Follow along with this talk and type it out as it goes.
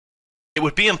it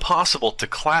would be impossible to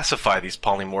classify these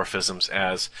polymorphisms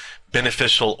as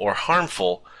beneficial or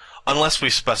harmful unless we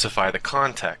specify the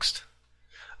context.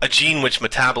 A gene which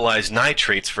metabolized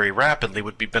nitrates very rapidly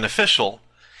would be beneficial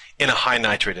in a high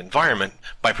nitrate environment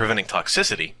by preventing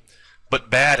toxicity, but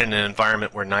bad in an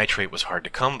environment where nitrate was hard to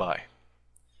come by.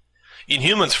 In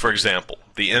humans, for example,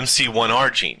 the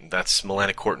MC1R gene, that's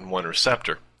melanocortin-1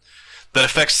 receptor, that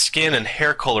affects skin and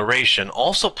hair coloration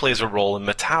also plays a role in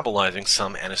metabolizing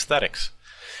some anesthetics.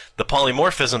 The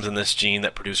polymorphisms in this gene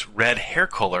that produce red hair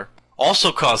color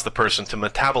also cause the person to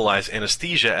metabolize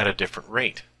anesthesia at a different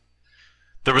rate.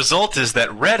 The result is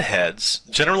that redheads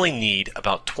generally need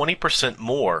about 20%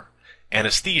 more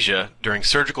anesthesia during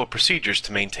surgical procedures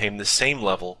to maintain the same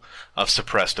level of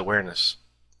suppressed awareness.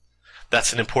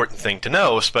 That's an important thing to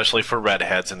know, especially for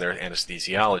redheads and their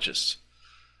anesthesiologists.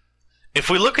 If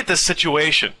we look at this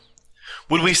situation,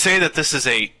 would we say that this is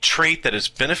a trait that is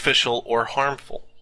beneficial or harmful?